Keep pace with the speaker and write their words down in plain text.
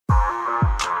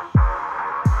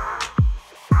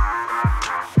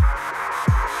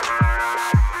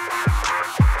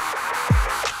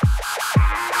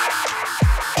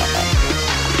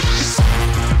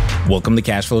Welcome to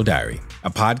Cashflow Diary, a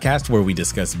podcast where we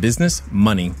discuss business,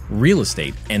 money, real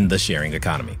estate, and the sharing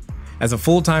economy. As a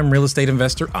full-time real estate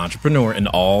investor, entrepreneur, and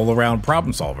all-around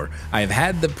problem solver, I have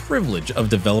had the privilege of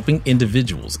developing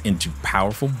individuals into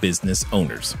powerful business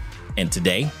owners. And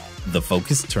today, the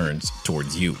focus turns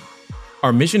towards you.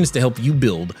 Our mission is to help you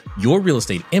build your real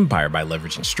estate empire by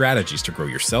leveraging strategies to grow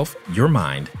yourself, your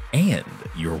mind, and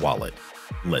your wallet.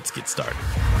 Let's get started.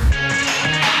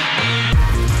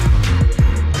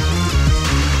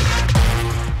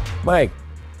 Mike,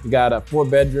 you got a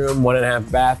 4-bedroom,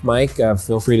 1.5 bath, Mike.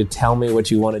 Feel free to tell me what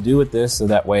you want to do with this, so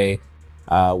that way,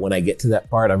 when I get to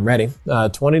that part, I'm ready.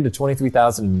 20 to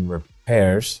 23,000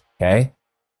 repairs. Okay.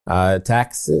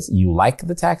 Taxes. You like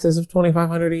the taxes of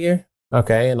 $2,500 a year?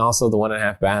 Okay. And also the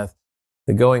 1.5 bath.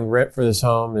 The going rent for this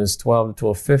home is $12 to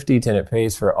 $12.50. Tenant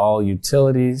pays for all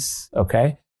utilities.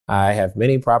 Okay. I have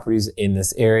many properties in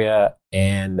this area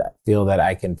and feel that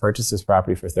I can purchase this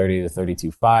property for $30 to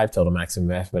 $32.5. Total maximum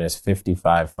investment is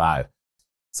 $55.5.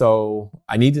 So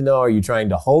I need to know, are you trying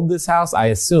to hold this house? I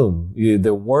assume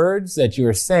the words that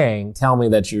you're saying tell me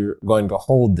that you're going to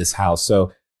hold this house.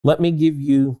 So let me give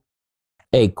you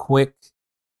a quick,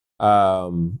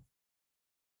 it's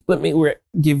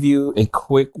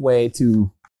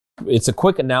a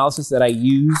quick analysis that I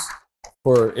use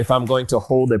for if I'm going to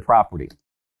hold a property.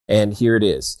 And here it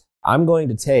is. I'm going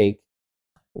to take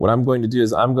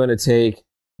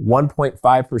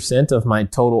 1.5% of my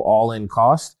total all-in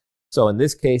cost. So in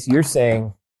this case, you're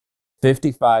saying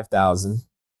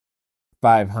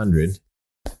 $55,500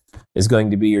 is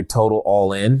going to be your total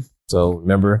all-in. So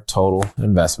remember, total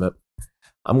investment.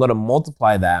 I'm going to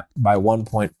multiply that by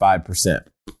 1.5%.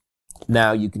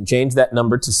 Now you can change that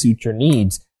number to suit your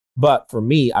needs. But for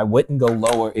me, I wouldn't go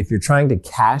lower. If you're trying to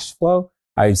cash flow,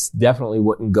 I definitely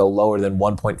wouldn't go lower than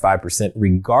 1.5%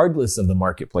 regardless of the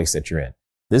marketplace that you're in.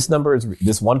 This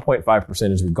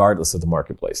 1.5% is regardless of the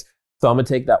marketplace. So I'm going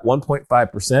to take that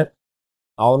 1.5%.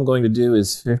 All I'm going to do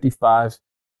is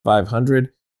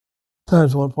 55,500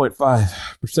 times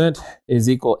 1.5% is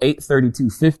equal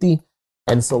 832.50.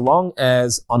 And so long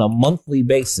as on a monthly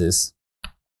basis,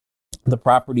 the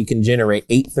property can generate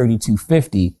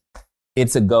 832.50,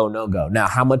 it's a go, no go. Now,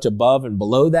 how much above and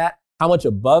below that? How much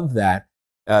above that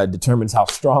determines how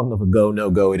strong of a go, no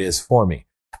go it is for me.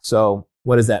 So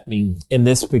what does that mean? In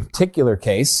this particular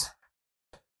case,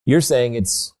 you're saying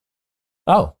it's,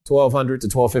 $1,200 to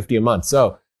 $1,250 a month.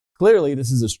 So clearly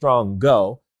this is a strong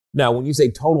go. Now, when you say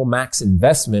total max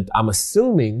investment, I'm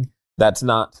assuming that's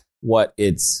not what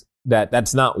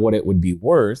that's not what it would be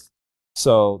worth.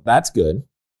 So that's good.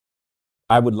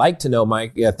 I would like to know,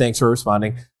 Mike, thanks for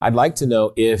responding. I'd like to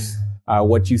know if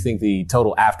what you think the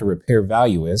total after repair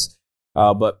value is.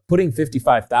 But putting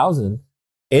 55,000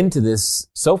 into this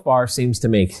so far seems to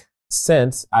make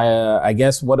sense. I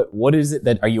guess what is it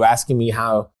that are you asking me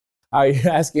how? Are you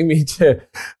asking me to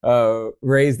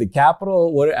raise the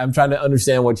capital? I'm trying to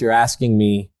understand what you're asking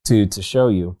me to show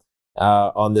you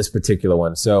on this particular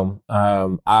one. So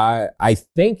I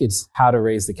think it's how to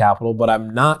raise the capital, but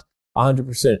I'm not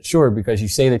 100% sure because you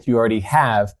say that you already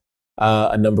have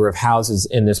a number of houses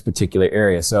in this particular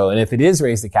area. So, and if it is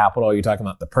raise the capital, are you talking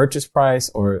about the purchase price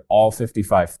or all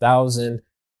 55,000?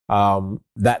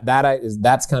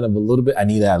 That's kind of a little bit, I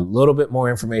need a little bit more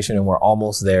information and we're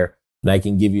almost there and I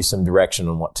can give you some direction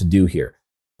on what to do here.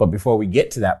 But before we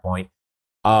get to that point,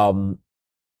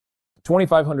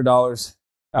 $2,500,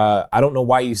 I don't know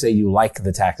why you say you like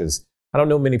the taxes. I don't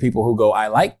know many people who go, I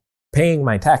like paying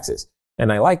my taxes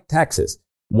and I like taxes.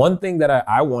 One thing that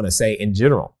I want to say in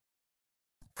general,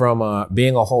 from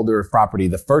being a holder of property,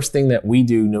 the first thing that we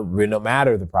do, no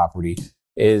matter the property,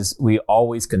 is we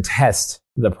always contest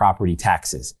the property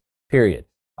taxes, period.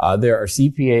 There are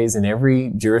CPAs in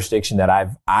every jurisdiction that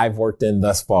I've worked in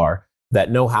thus far that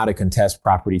know how to contest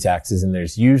property taxes. And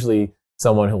there's usually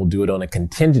someone who will do it on a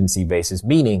contingency basis,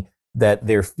 meaning that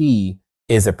their fee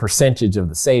is a percentage of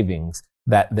the savings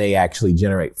that they actually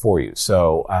generate for you.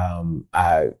 So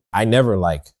I never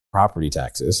like property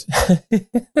taxes.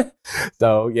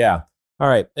 So yeah. All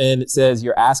right. And it says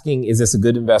you're asking, is this a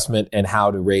good investment and how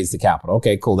to raise the capital?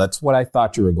 Okay, cool. That's what I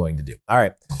thought you were going to do. All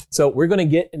right. So we're going to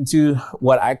get into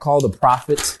what I call the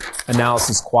Profit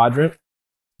Analysis Quadrant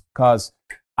because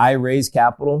I raise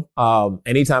capital.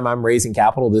 Anytime I'm raising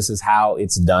capital, this is how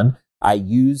it's done. I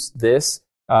use this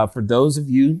for those of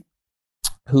you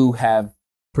who have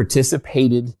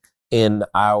participated in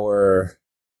our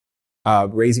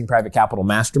Raising Private Capital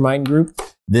Mastermind group.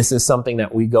 This is something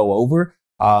that we go over,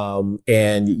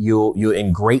 and you'll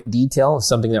in great detail. It's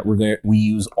something that we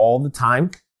use all the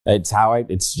time.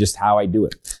 It's just how I do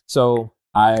it. So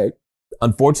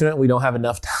Unfortunately, we don't have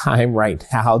enough time right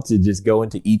now to just go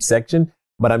into each section,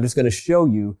 but I'm just going to show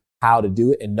you how to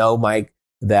do it. And know, Mike,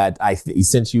 that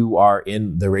since you are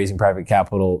in the Raising Private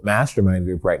Capital Mastermind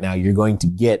group right now, you're going to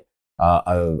get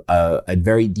a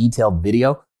very detailed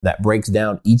video that breaks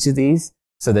down each of these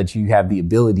so that you have the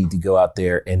ability to go out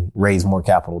there and raise more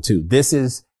capital too. This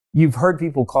is, you've heard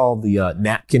people call the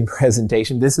napkin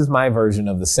presentation. This is my version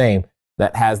of the same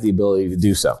that has the ability to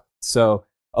do so. So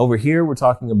over here, we're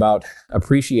talking about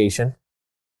appreciation.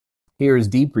 Here is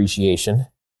depreciation.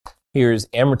 Here is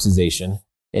amortization.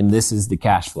 And this is the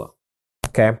cash flow.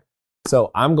 Okay. So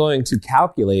I'm going to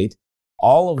calculate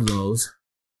all of those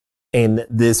in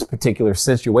this particular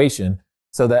situation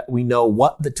so that we know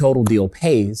what the total deal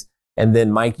pays. And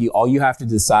then, Mike, all you have to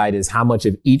decide is how much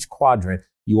of each quadrant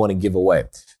you want to give away.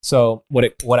 So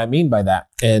what I mean by that,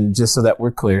 and just so that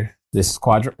we're clear, this is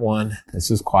quadrant 1, this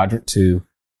is quadrant 2,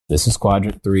 this is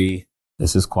quadrant 3,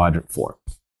 this is quadrant 4.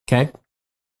 Okay.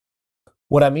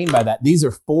 What I mean by that, these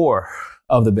are 4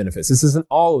 of the benefits. This isn't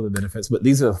all of the benefits, but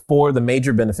these are 4 of the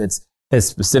major benefits, as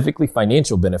specifically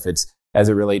financial benefits as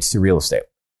it relates to real estate.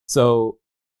 So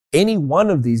any one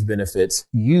of these benefits,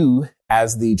 you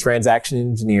as the transaction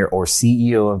engineer or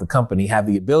CEO of the company have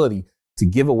the ability to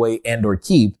give away and or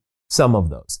keep some of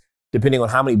those. Depending on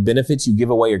how many benefits you give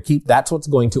away or keep, that's what's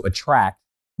going to attract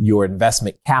your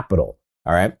investment capital.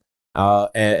 All right.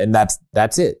 And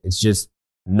that's it. It's just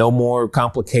no more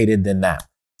complicated than that.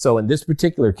 So in this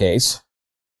particular case,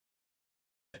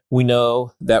 we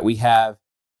know that we have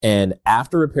an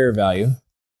after repair value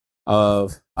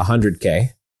of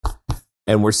 100K.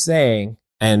 And we're saying,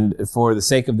 and for the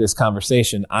sake of this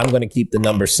conversation, I'm going to keep the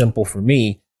number simple for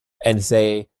me and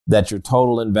say that your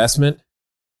total investment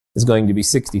is going to be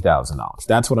 $60,000.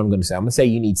 That's what I'm going to say. I'm going to say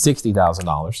you need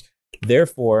 $60,000.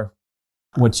 Therefore,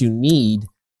 what you need,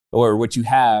 or what you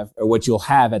have, or what you'll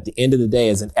have at the end of the day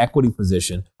is an equity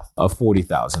position of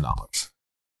 $40,000.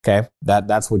 Okay.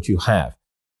 That's what you have.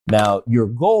 Now, your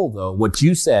goal, though, what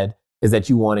you said is that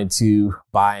you wanted to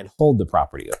buy and hold the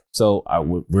property. So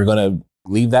we're going to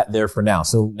leave that there for now.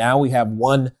 So now we have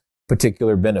one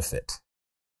particular benefit.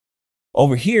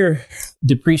 Over here,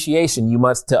 depreciation,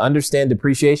 to understand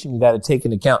depreciation, you got to take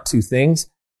into account 2 things: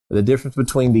 the difference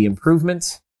between the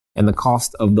improvements and the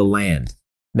cost of the land.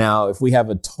 Now, if we have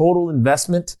a total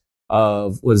investment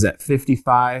of,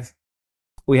 55?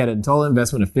 We had a total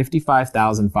investment of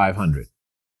 $55,500.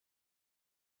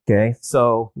 Okay,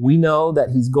 so we know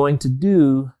that he's going to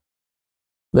do,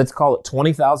 let's call it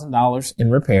 $20,000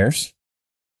 in repairs.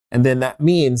 And then that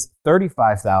means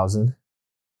 $35,000.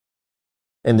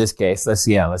 In this case, let's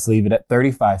leave it at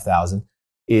 $35,000.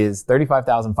 Is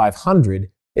 $35,500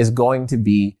 is going to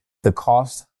be the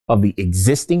cost of the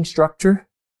existing structure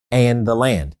and the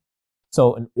land.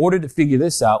 So in order to figure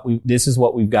this out, this is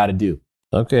what we've got to do.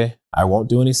 Okay, I won't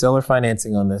do any seller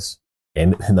financing on this,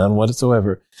 and none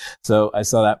whatsoever. So I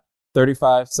saw that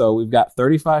 35. So we've got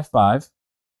 35.5.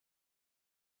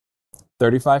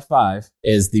 35.5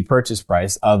 is the purchase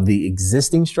price of the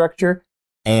existing structure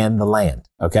and the land.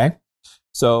 Okay.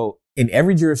 So in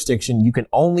every jurisdiction, you can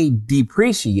only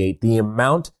depreciate the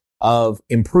amount of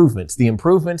improvements. The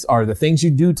improvements are the things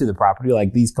you do to the property,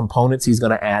 like these components. He's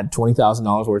going to add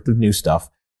 $20,000 worth of new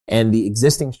stuff. And the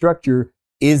existing structure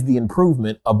is the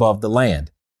improvement above the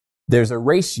land. There's a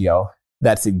ratio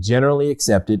that's generally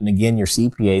accepted. And again, your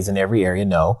CPAs in every area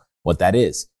know what that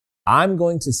is. I'm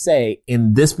going to say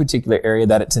in this particular area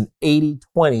that it's an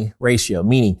 80-20 ratio,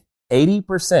 meaning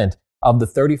 80% of the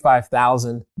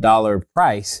 $35,000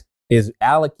 price is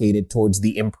allocated towards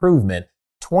the improvement.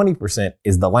 20%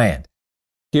 is the land.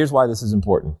 Here's why this is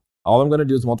important. All I'm going to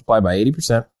do is multiply by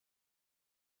 80%,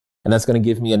 and that's going to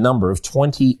give me a number of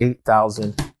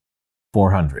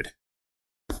 $28,400.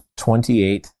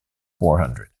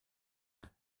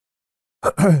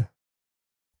 $28,400.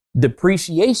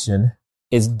 Depreciation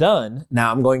is done.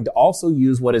 Now I'm going to also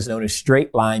use what is known as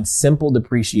straight line simple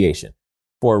depreciation.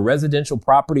 For a residential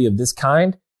property of this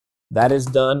kind, that is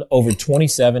done over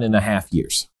 27 and a half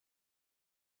years.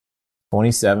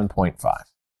 27.5.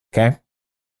 Okay.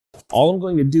 All I'm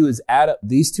going to do is add up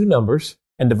these two numbers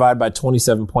and divide by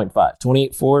 27.5.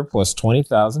 28.4 plus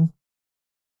 20,000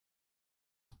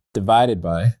 divided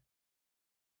by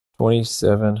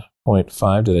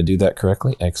 27.5. Did I do that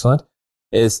correctly? Excellent.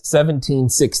 Is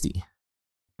 1760.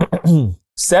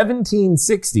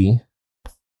 1760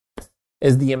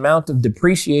 is the amount of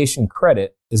depreciation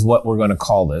credit, is what we're going to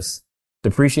call this.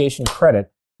 Depreciation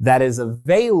credit that is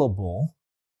available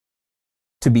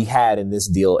to be had in this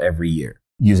deal every year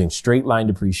using straight line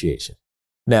depreciation.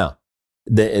 Now,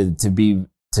 to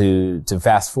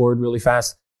fast forward really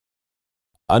fast,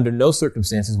 Under no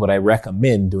circumstances would I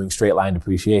recommend doing straight line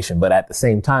depreciation. But at the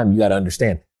same time, you got to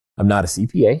understand, I'm not a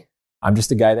CPA. I'm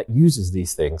just a guy that uses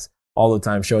these things all the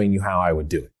time, showing you how I would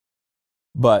do it.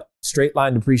 But straight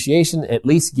line depreciation at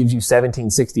least gives you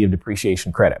 1760 of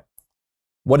depreciation credit.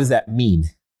 What does that mean?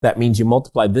 That means you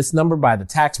multiply this number by the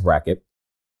tax bracket,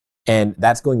 and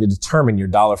that's going to determine your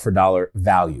dollar for dollar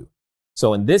value.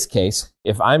 So in this case,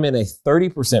 if I'm in a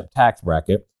 30% tax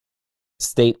bracket,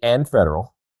 state and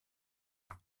federal,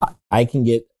 I can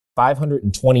get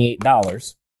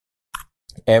 $528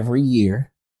 every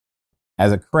year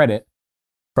as a credit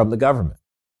from the government,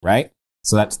 right?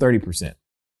 So that's 30%.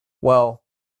 Well,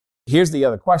 here's the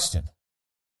other question.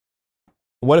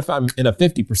 What if I'm in a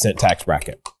 50% tax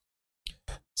bracket?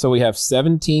 So we have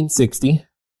 1760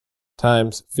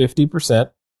 times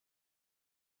 50%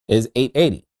 is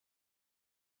 880.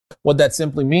 What that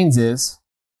simply means is,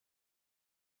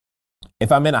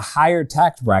 if I'm in a higher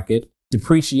tax bracket,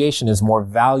 depreciation is more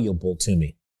valuable to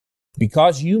me.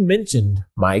 Because you mentioned,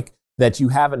 Mike, that you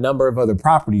have a number of other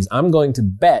properties, I'm going to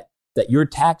bet that your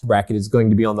tax bracket is going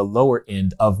to be on the lower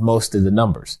end of most of the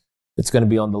numbers. It's going to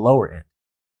be on the lower end,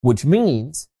 which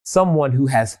means someone who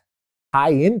has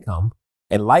high income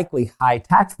and likely high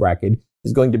tax bracket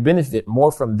is going to benefit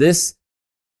more from this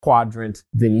quadrant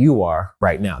than you are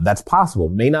right now. That's possible.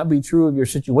 May not be true of your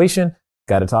situation.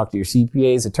 Got to talk to your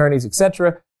CPAs, attorneys,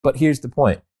 etc. But here's the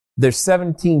point. There's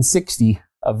 1760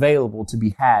 available to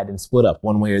be had and split up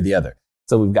one way or the other.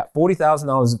 So we've got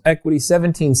 $40,000 of equity,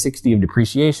 1760 of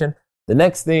depreciation. The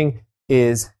next thing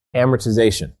is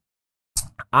amortization.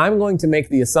 I'm going to make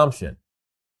the assumption,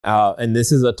 and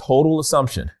this is a total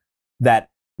assumption, that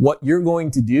what you're going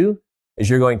to do is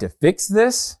you're going to fix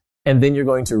this, and then you're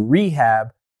going to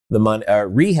rehab the money,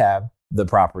 rehab the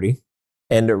property,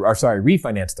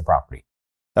 refinance the property.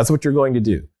 That's what you're going to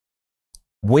do.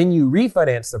 When you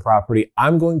refinance the property,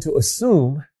 I'm going to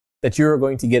assume that you're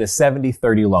going to get a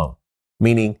 70-30 loan,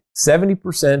 meaning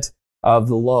 70% of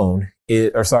the loan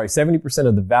 70%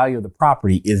 of the value of the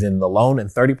property is in the loan and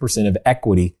 30% of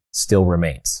equity still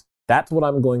remains. That's what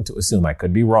I'm going to assume. I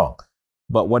could be wrong.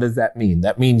 But what does that mean?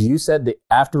 That means you said the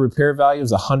after repair value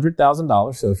is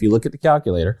 $100,000. So if you look at the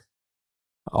calculator,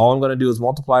 all I'm going to do is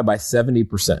multiply by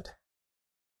 70%,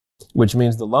 which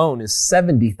means the loan is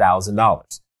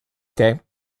 $70,000. Okay.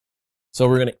 So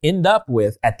we're going to end up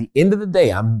with, at the end of the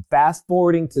day, I'm fast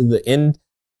forwarding to the end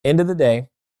of the day,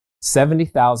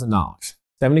 $70,000.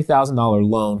 $70,000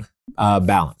 loan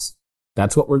balance.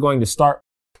 That's what we're going to start,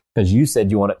 because you said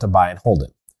you wanted to buy and hold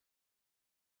it.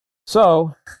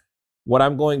 So what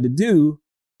I'm going to do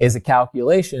is a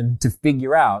calculation to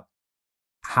figure out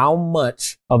how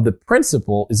much of the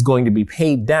principal is going to be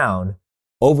paid down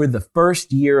over the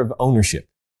first year of ownership.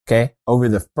 Okay. Over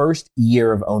the first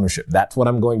year of ownership. That's what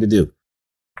I'm going to do.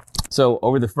 So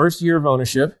over the first year of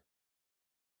ownership,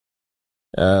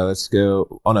 let's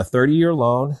go on a 30-year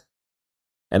loan.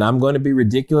 And I'm going to be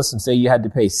ridiculous and say you had to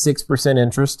pay 6%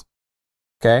 interest.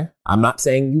 Okay. I'm not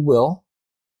saying you will,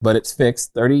 but it's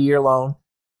fixed. 30-year loan,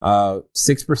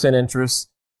 6% interest.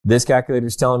 This calculator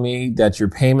is telling me that your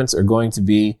payments are going to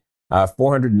be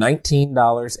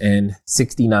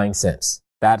 $419.69.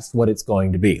 That's what it's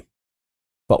going to be.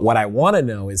 But what I want to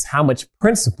know is how much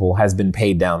principal has been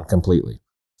paid down completely.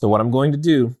 So what I'm going to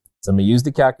do is I'm going to use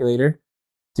the calculator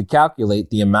to calculate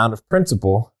the amount of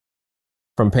principal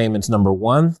from payments number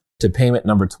 1 to payment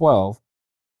number 12.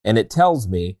 And it tells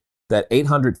me that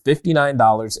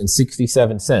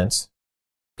 $859.67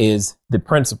 is the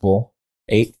principal.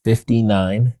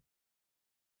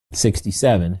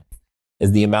 $859.67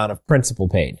 is the amount of principal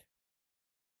paid.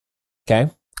 Okay.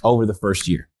 Over the first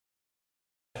year.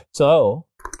 So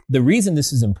the reason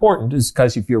this is important is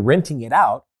because if you're renting it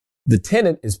out, the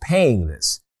tenant is paying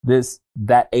that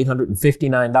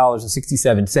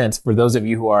 $859.67. For those of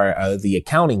you who are the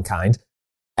accounting kind,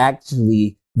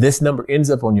 actually, this number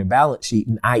ends up on your balance sheet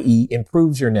and i.e.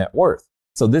 improves your net worth.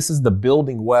 So this is the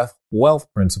building wealth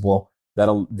principle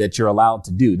that you're allowed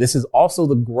to do. This is also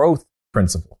the growth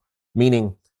principle,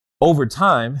 meaning over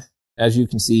time, as you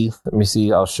can see,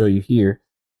 I'll show you here.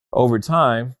 Over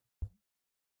time,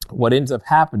 what ends up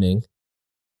happening,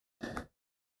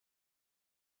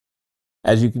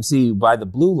 as you can see by the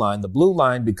blue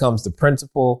line becomes the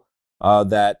principal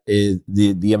that is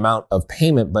the amount of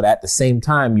payment, but at the same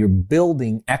time, you're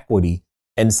building equity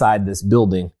inside this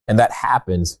building, and that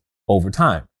happens over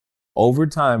time. Over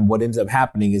time, what ends up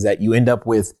happening is that you end up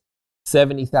with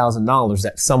 $70,000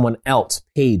 that someone else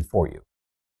paid for you.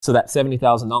 So that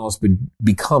 $70,000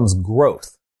 becomes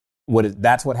growth.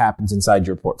 That's what happens inside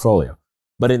your portfolio.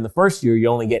 But in the first year, you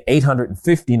only get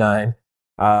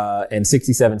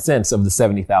 $859.67 of the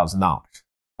 $70,000.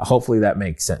 Hopefully that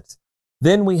makes sense.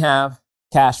 Then we have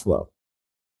cash flow.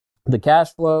 The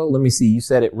cash flow, let me see, you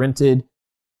said it rented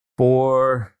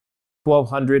for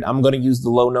 $1,200. I'm going to use the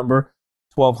low number,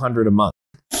 $1,200 a month.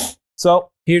 So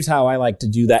here's how I like to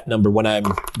do that number when I'm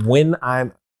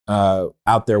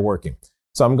out there working.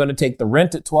 So I'm going to take the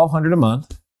rent at $1,200 a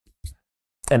month,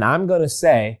 and I'm going to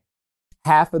say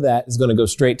half of that is going to go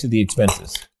straight to the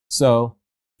expenses. So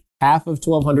half of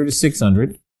 $1,200 is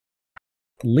 $600,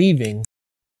 leaving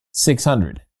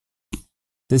 $600.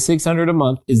 The $600 a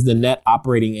month is the net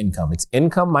operating income. It's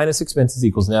income minus expenses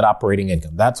equals net operating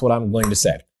income. That's what I'm going to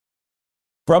say.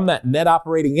 From that net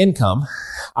operating income,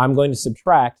 I'm going to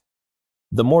subtract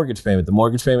the mortgage payment. The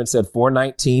mortgage payment said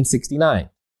 $419.69.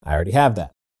 I already have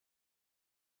that.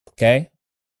 Okay.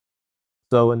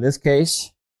 So in this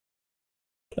case,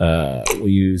 we'll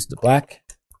use the black.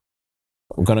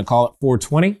 I'm going to call it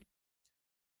 $420,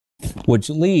 which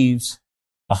leaves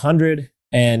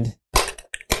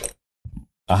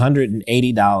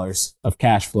 $180 of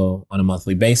cash flow on a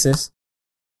monthly basis.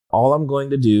 All I'm going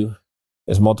to do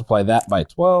is multiply that by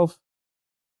 12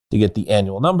 to get the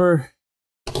annual number.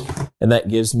 And that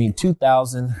gives me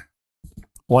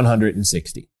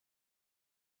 2,160.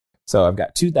 So I've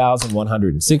got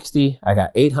 2,160. I got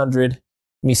 800.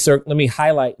 Let me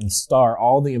highlight and star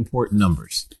all the important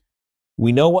numbers.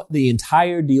 We know what the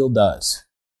entire deal does.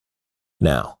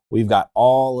 Now, we've got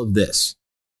all of this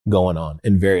going on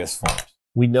in various forms.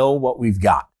 We know what we've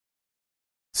got.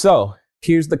 So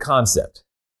here's the concept.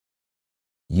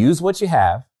 Use what you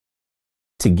have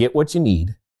to get what you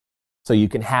need so you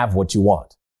can have what you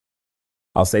want.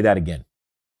 I'll say that again.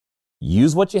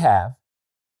 Use what you have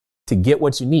to get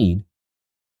what you need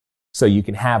so you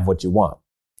can have what you want.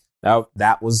 Now,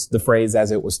 that was the phrase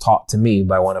as it was taught to me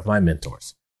by one of my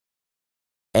mentors.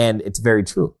 And it's very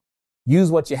true.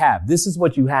 Use what you have. This is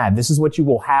what you have. This is what you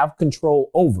will have control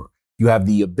over. You have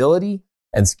the ability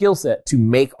and skill set to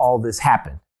make all this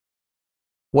happen.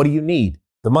 What do you need?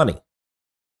 The money.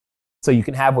 So you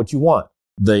can have what you want.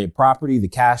 The property, the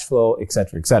cash flow, et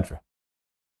cetera, et cetera.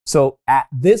 So at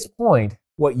this point,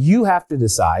 what you have to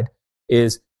decide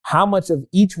is how much of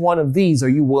each one of these are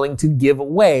you willing to give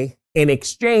away in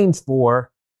exchange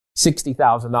for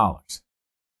 $60,000?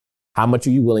 How much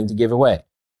are you willing to give away?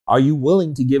 Are you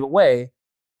willing to give away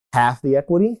half the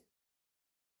equity?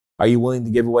 Are you willing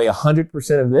to give away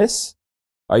 100% of this?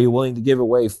 Are you willing to give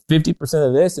away 50%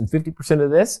 of this and 50%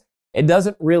 of this? It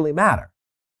doesn't really matter.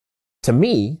 To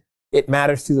me, it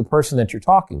matters to the person that you're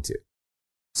talking to.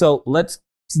 So let's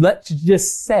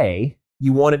just say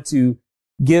you wanted to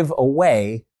give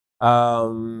away,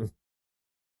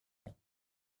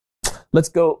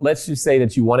 let's just say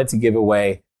that you wanted to give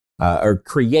away or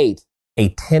create a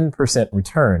 10%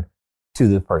 return to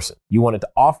the person. You wanted to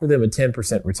offer them a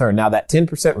 10% return. Now that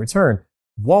 10% return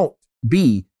won't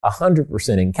be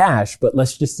 100% in cash, but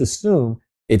let's just assume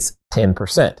it's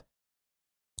 10%.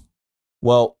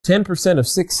 Well, 10% of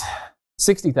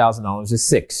 $60,000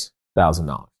 is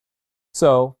 $6,000.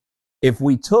 So if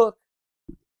we took,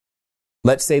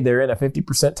 let's say they're in a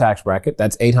 50% tax bracket,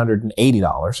 that's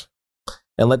 $880.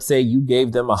 And let's say you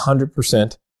gave them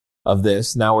 100% of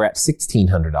this. Now we're at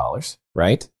 $1,600,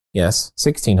 right? Yes,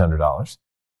 $1,600.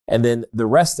 And then the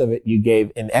rest of it you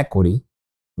gave in equity,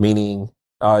 meaning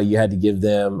you had to give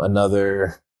them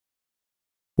another,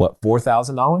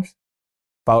 $4,000?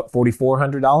 About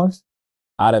 $4,400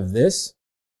 out of this.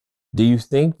 Do you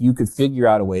think you could figure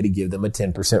out a way to give them a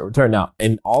 10% return? Now,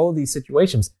 in all of these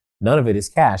situations, none of it is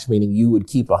cash, meaning you would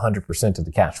keep 100% of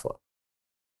the cash flow.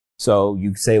 So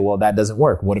you say, well, that doesn't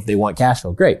work. What if they want cash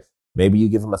flow? Great. Maybe you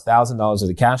give them $1,000 of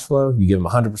the cash flow. You give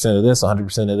them 100% of this,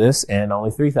 100% of this, and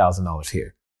only $3,000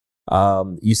 here.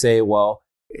 You say, well,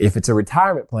 if it's a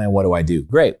retirement plan, what do I do?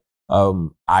 Great.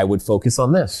 I would focus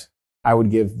on this. I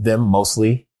would give them most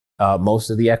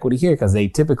of the equity here because they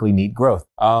typically need growth.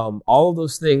 All of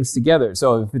those things together.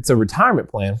 So if it's a retirement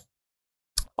plan,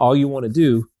 all you want to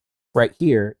do right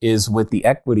here is with the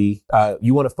equity,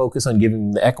 you want to focus on giving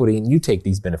them the equity and you take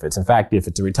these benefits. In fact, if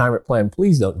it's a retirement plan,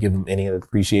 please don't give them any of the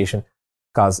depreciation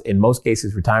because in most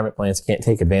cases, retirement plans can't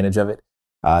take advantage of it.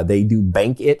 They do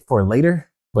bank it for later,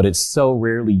 but it's so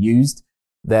rarely used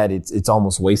that it's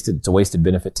almost wasted. It's a wasted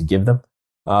benefit to give them.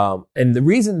 And the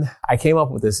reason I came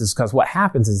up with this is because what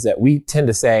happens is that we tend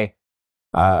to say,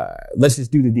 let's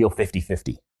just do the deal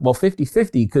 50-50. Well,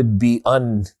 50-50 could be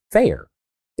unfair.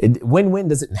 Win-win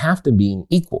doesn't have to be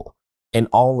equal in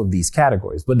all of these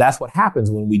categories, but that's what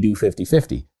happens when we do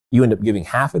 50-50. You end up giving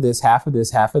half of this, half of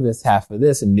this, half of this, half of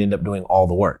this, and you end up doing all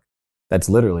the work. That's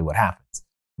literally what happens.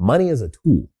 Money is a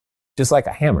tool, just like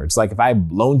a hammer. It's like if I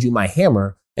loaned you my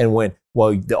hammer And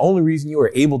the only reason you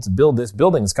were able to build this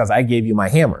building is because I gave you my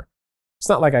hammer. It's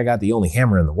not like I got the only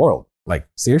hammer in the world. Like,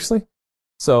 seriously?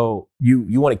 So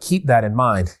you want to keep that in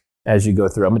mind as you go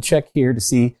through. I'm going to check here to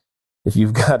see if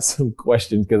you've got some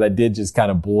questions, because I did just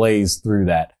kind of blaze through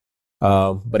that.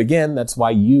 But again, that's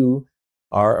why you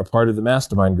are a part of the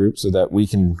mastermind group, so that we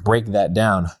can break that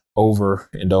down over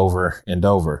and over and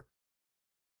over.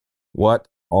 What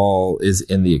all is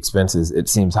in the expenses? It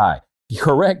seems high.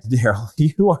 Correct, Daryl.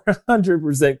 You are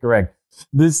 100% correct.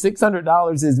 The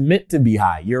 $600 is meant to be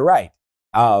high. You're right.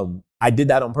 I did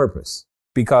that on purpose,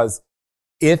 because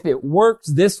if it works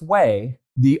this way,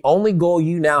 the only goal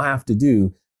you now have to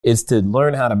do is to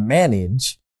learn how to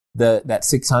manage that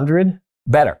 600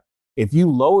 better. If you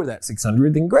lower that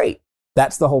 600, then great.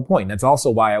 That's the whole point. That's also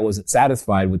why I wasn't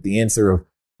satisfied with the answer of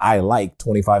I like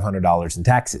 $2,500 in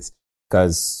taxes,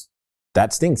 because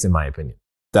that stinks in my opinion.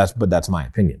 But that's my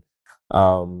opinion.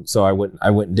 So I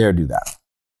wouldn't dare do that.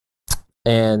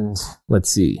 And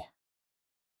let's see.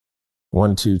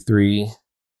 1, 2, 3.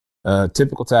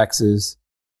 Typical taxes.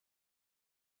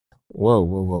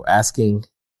 Whoa. Asking,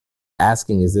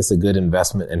 is this a good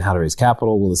investment and how to raise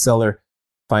capital? Will the seller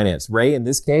finance? Ray, in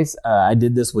this case, I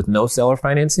did this with no seller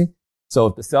financing. So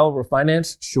if the seller were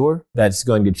financed, sure, that's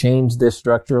going to change this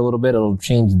structure a little bit. It'll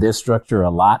change this structure a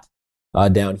lot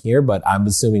down here, but I'm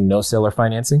assuming no seller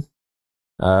financing.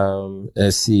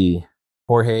 Let's see.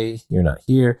 Jorge, you're not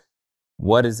here.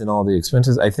 What is in all the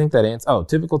expenses? I think that answer.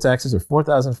 Typical taxes are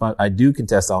 $4,500. I do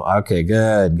contest all. Okay,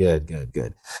 good.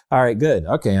 All right, good.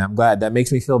 Okay, I'm glad. That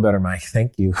makes me feel better, Mike.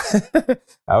 Thank you.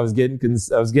 I was getting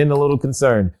a little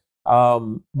concerned.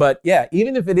 But yeah,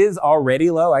 even if it is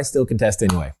already low, I still contest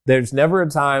anyway. There's never a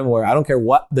time where I don't care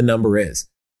what the number is.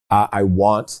 I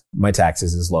want my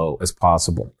taxes as low as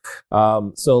possible.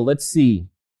 So let's see.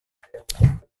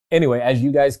 Anyway, as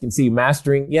you guys can see,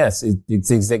 mastering, yes, it's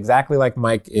exactly like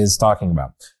Mike is talking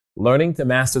about. Learning to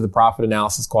master the profit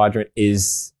analysis quadrant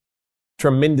is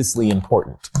tremendously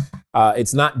important.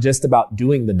 It's not just about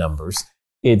doing the numbers.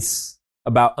 It's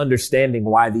about understanding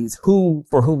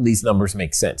for whom these numbers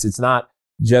make sense. It's not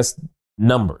just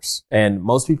numbers. And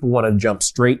most people want to jump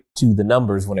straight to the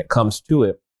numbers when it comes to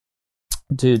it,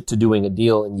 to doing a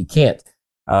deal, and you can't,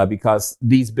 because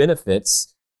these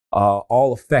benefits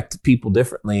all affect people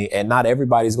differently, and not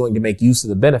everybody's going to make use of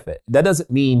the benefit. That doesn't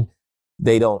mean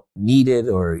they don't need it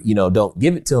or, don't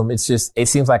give it to them. It's just, it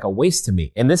seems like a waste to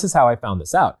me. And this is how I found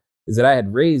this out, is that I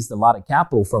had raised a lot of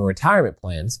capital from retirement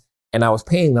plans, and I was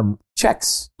paying them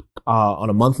checks on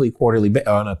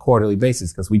a quarterly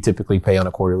basis, because we typically pay on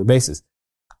a quarterly basis.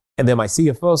 And then my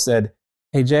CFO said,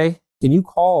 "Hey, Jay, can you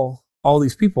call all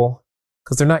these people,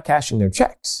 because they're not cashing their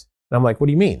checks?" And I'm like, "What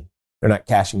do you mean they're not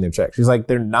cashing their checks?" She's like,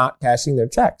 "They're not cashing their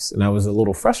checks." And I was a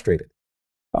little frustrated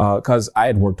because I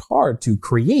had worked hard to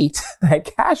create that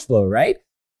cash flow, right?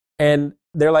 And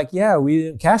they're like, "Yeah, we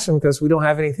didn't cash them because we don't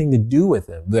have anything to do with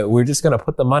them. That we're just going to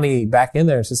put the money back in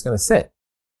there. It's just going to sit."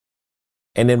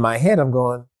 And in my head, I'm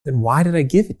going, then why did I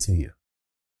give it to you?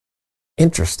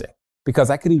 Interesting. Because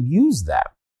I could have used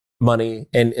that money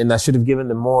and I should have given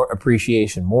them more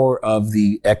appreciation, more of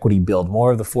the equity build,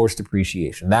 more of the forced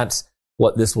appreciation. That's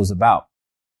what this was about.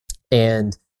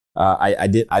 And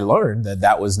I learned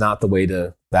that was not the way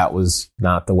to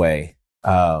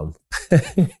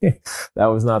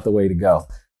go.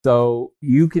 So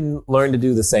you can learn to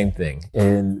do the same thing.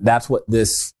 And that's where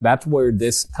this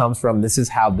comes from. This is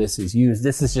how this is used.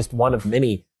 This is just one of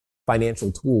many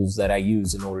financial tools that I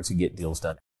use in order to get deals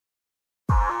done.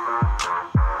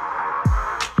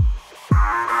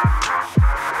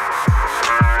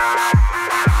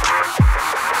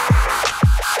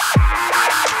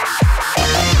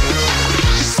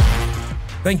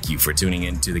 Thank you for tuning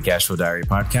in to the Cashflow Diary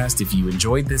podcast. If you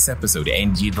enjoyed this episode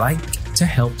and you'd like to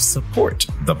help support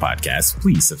the podcast,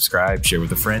 please subscribe, share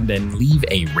with a friend, and leave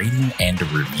a rating and a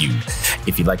review.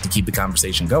 If you'd like to keep the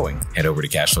conversation going, head over to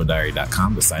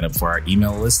cashflowdiary.com to sign up for our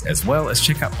email list, as well as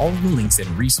check out all the links and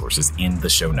resources in the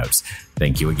show notes.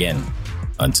 Thank you again.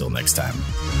 Until next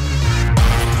time.